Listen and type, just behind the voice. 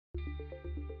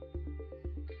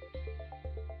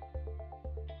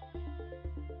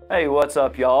Hey, what's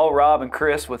up y'all? Rob and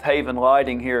Chris with Haven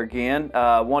Lighting here again.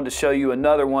 Wanted to show you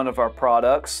another one of our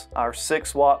products, our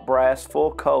 6-watt brass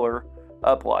full color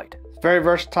uplight. Very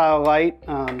versatile light.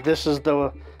 This is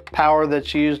the power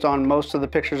that's used on most of the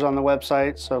pictures on the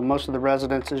website, so most of the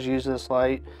residences use this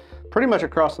light pretty much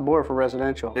across the board for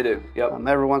residential. They do, yep.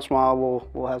 Every once in a while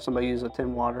we'll have somebody use a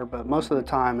 10-watter, but most of the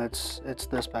time it's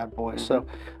this bad boy. So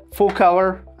full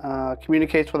color,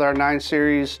 communicates with our 9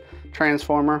 series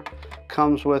transformer,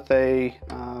 comes with a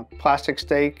plastic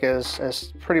stake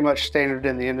as pretty much standard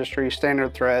in the industry,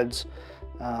 standard threads.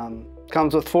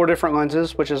 Comes with 4 different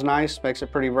lenses, which is nice, makes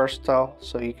it pretty versatile,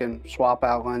 so you can swap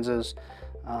out lenses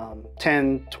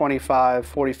 10, 25,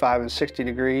 45, and 60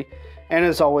 degree. And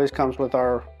as always, comes with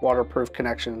our waterproof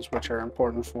connections, which are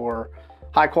important for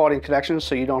high quality connections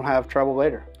so you don't have trouble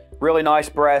later. Really nice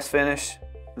brass finish.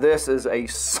 This is a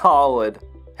solid,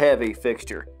 heavy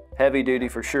fixture. Heavy duty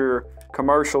for sure,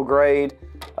 commercial grade,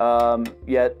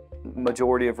 yet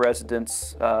majority of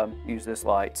residents use this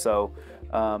light. So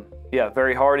yeah,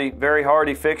 very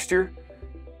hardy fixture.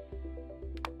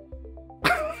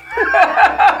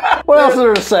 What else is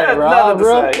there to say, Rob?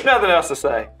 Nothing else to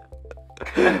say.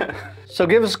 So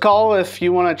give us a call if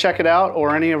you want to check it out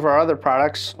or any of our other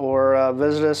products, or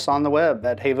visit us on the web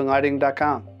at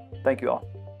havenlighting.com. Thank you all.